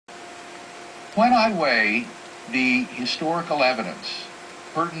When I weigh the historical evidence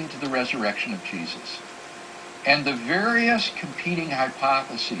pertinent to the resurrection of Jesus and the various competing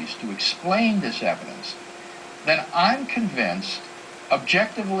hypotheses to explain this evidence, then I'm convinced,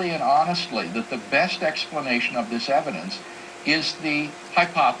 objectively and honestly, that the best explanation of this evidence is the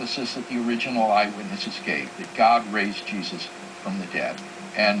hypothesis that the original eyewitnesses gave, that God raised Jesus from the dead.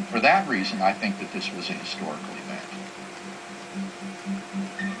 And for that reason, I think that this was a historical event.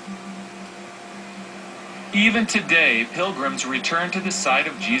 Even today, pilgrims return to the site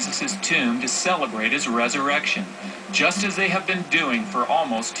of Jesus' tomb to celebrate his resurrection, just as they have been doing for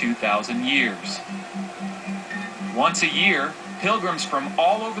almost 2,000 years. Once a year, pilgrims from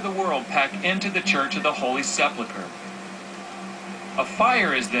all over the world pack into the Church of the Holy Sepulchre. A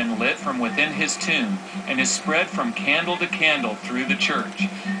fire is then lit from within his tomb and is spread from candle to candle through the church,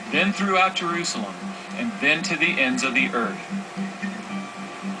 then throughout Jerusalem, and then to the ends of the earth.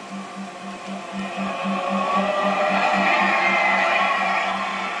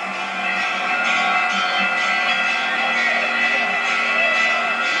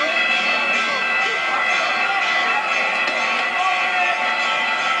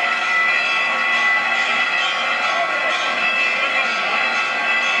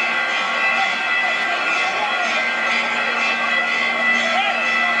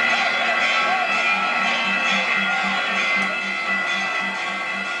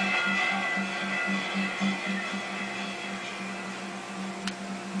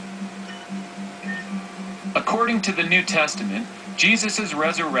 According to the New Testament, Jesus'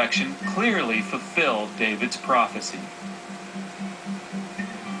 resurrection clearly fulfilled David's prophecy.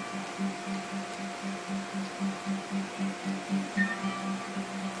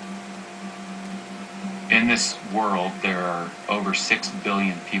 In this world, there are over 6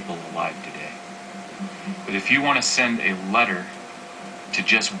 billion people alive today. But if you want to send a letter to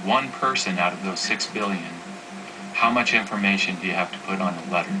just one person out of those 6 billion, how much information do you have to put on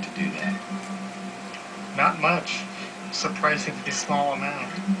a letter to do that? Not much. Surprisingly small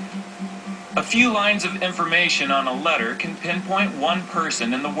amount. A few lines of information on a letter can pinpoint one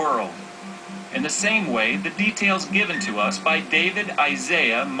person in the world. In the same way, the details given to us by David,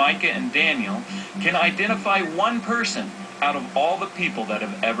 Isaiah, Micah, and Daniel can identify one person out of all the people that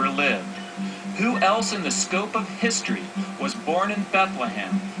have ever lived. Who else in the scope of history was born in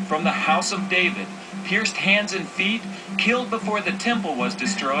Bethlehem, from the house of David, pierced hands and feet, killed before the temple was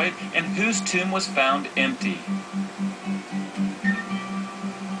destroyed, and whose tomb was found empty?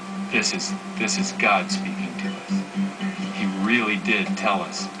 This is God speaking to us. He really did tell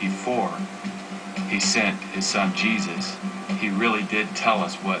us before he sent his son Jesus. He really did tell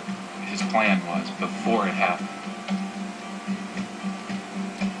us what his plan was before it happened.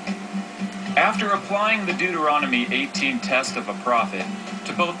 After applying the Deuteronomy 18 test of a prophet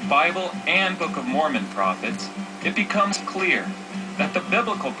to both Bible and Book of Mormon prophets, it becomes clear that the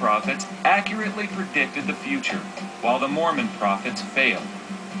biblical prophets accurately predicted the future, while the Mormon prophets failed.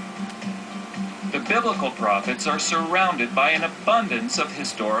 The biblical prophets are surrounded by an abundance of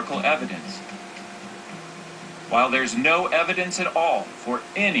historical evidence, while there's no evidence at all for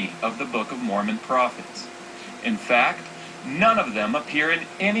any of the Book of Mormon prophets. In fact, none of them appear in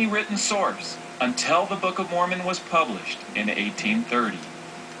any written source until the Book of Mormon was published in 1830.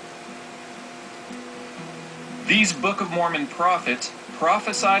 These Book of Mormon prophets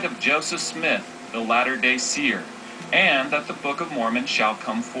prophesied of Joseph Smith, the latter-day seer, and that the Book of Mormon shall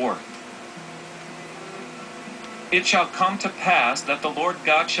come forth. It shall come to pass that the Lord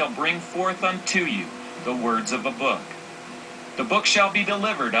God shall bring forth unto you the words of a book. The book shall be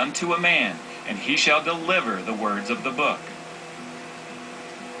delivered unto a man, and he shall deliver the words of the book.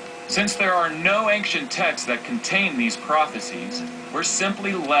 Since there are no ancient texts that contain these prophecies, we're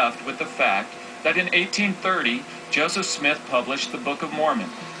simply left with the fact that in 1830, Joseph Smith published the Book of Mormon,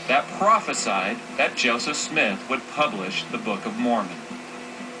 that prophesied that Joseph Smith would publish the Book of Mormon.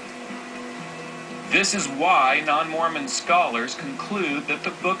 This is why non-Mormon scholars conclude that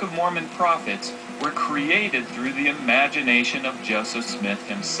the Book of Mormon prophets were created through the imagination of Joseph Smith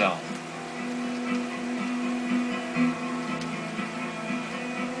himself.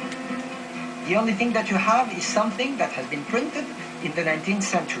 The only thing that you have is something that has been printed in the 19th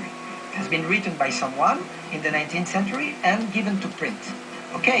century. It has been written by someone in the 19th century and given to print.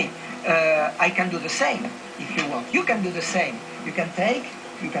 Okay, I can do the same if you want. You can do the same. You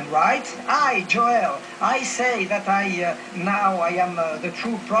can write, I, Joel, I say that now I am the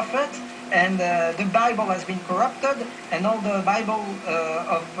true prophet, and the Bible has been corrupted, and all the Bible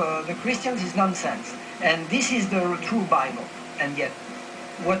of the Christians is nonsense. And this is the true Bible. And yet,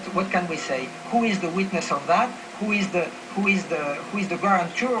 what can we say? Who is the witness of that? Who is the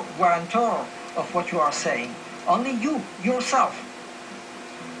guarantor of what you are saying. Only you, yourself.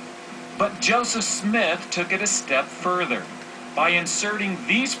 But Joseph Smith took it a step further by inserting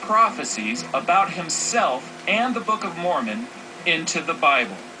these prophecies about himself and the Book of Mormon into the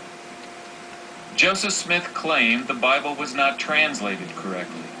Bible. Joseph Smith claimed the Bible was not translated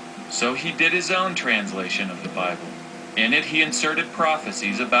correctly, so he did his own translation of the Bible. In it, he inserted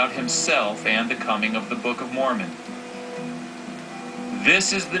prophecies about himself and the coming of the Book of Mormon.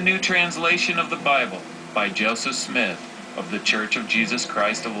 This is the new translation of the Bible by Joseph Smith of the Church of Jesus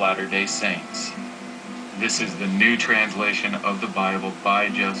Christ of Latter-day Saints. This is the new translation of the Bible by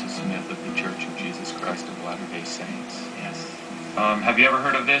Joseph Smith of the Church of Jesus Christ of Latter-day Saints. Yes. Have you ever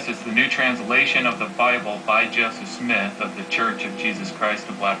heard of this? It's the new translation of the Bible by Joseph Smith of the Church of Jesus Christ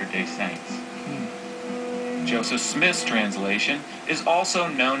of Latter-day Saints. Joseph Smith's translation is also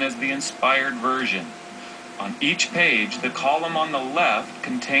known as the Inspired Version. On each page, the column on the left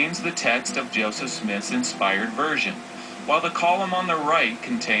contains the text of Joseph Smith's Inspired Version, while the column on the right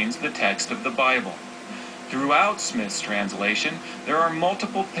contains the text of the Bible. Throughout Smith's translation, there are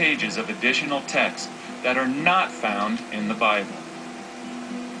multiple pages of additional text that are not found in the Bible.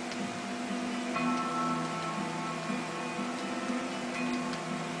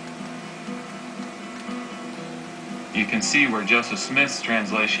 You can see where Joseph Smith's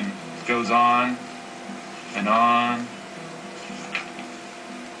translation goes on and on.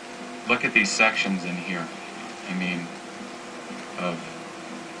 Look at these sections in here. I mean, of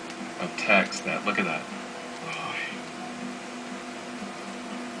text. Look at that.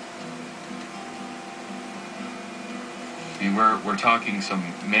 I mean, we're talking some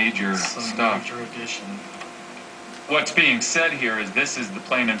major stuff. Major addition. What's being said here is this is the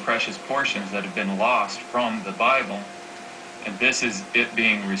plain and precious portions that have been lost from the Bible, and this is it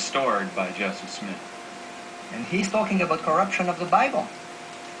being restored by Joseph Smith. And he's talking about corruption of the Bible.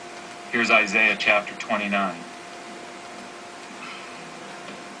 Here's Isaiah chapter 29.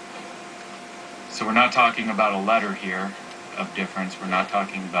 So we're not talking about a letter here of difference. We're not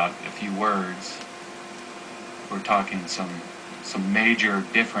talking about a few words. We're talking some major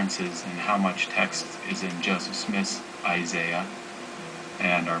differences in how much text is in Joseph Smith's Isaiah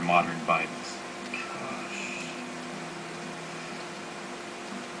and our modern Bibles. Gosh.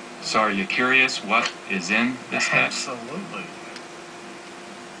 So are you curious what is in this text? Absolutely.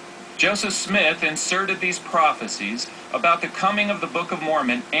 Joseph Smith inserted these prophecies about the coming of the Book of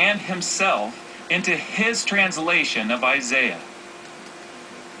Mormon and himself into his translation of Isaiah.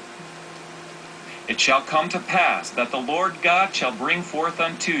 It shall come to pass that the Lord God shall bring forth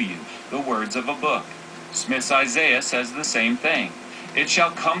unto you the words of a book. Smith's Isaiah says the same thing. It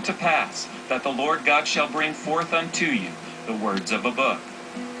shall come to pass that the Lord God shall bring forth unto you the words of a book.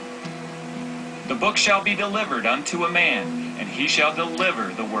 The book shall be delivered unto a man, and he shall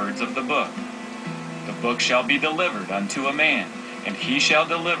deliver the words of the book. The book shall be delivered unto a man, and he shall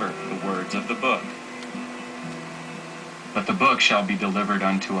deliver the words of the book. But the book shall be delivered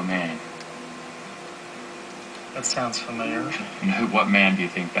unto a man. That sounds familiar. And what man do you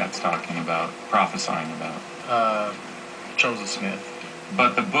think that's talking about, prophesying about? Joseph Smith.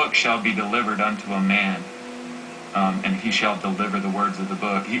 But the book shall be delivered unto a man, and he shall deliver the words of the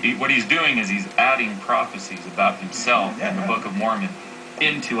book. What he's doing is he's adding prophecies about himself and the Book of Mormon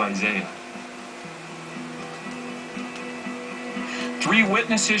into Isaiah. 3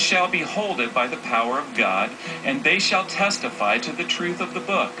 witnesses shall behold it by the power of God, and they shall testify to the truth of the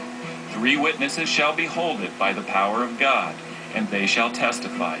book. 3 witnesses shall behold it by the power of God, and they shall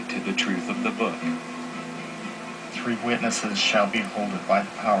testify to the truth of the book. 3 witnesses shall behold it by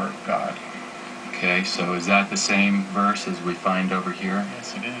the power of God. Okay, so is that the same verse as we find over here?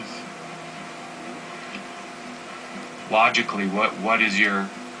 Yes, it is. Logically, what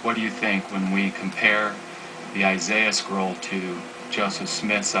do you think when we compare the Isaiah scroll to Joseph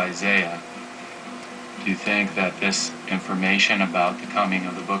Smith's Isaiah? Do you think that this information about the coming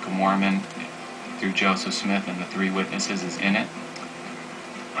of the Book of Mormon through Joseph Smith and the 3 witnesses is in it?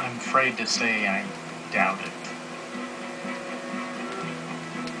 I'm afraid to say I doubt it.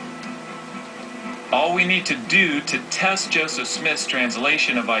 All we need to do to test Joseph Smith's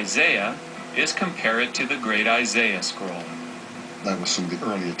translation of Isaiah is compare it to the great Isaiah scroll. That was some of the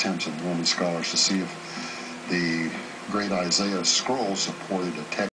early attempts of Mormon scholars to see if the great Isaiah scroll supported a text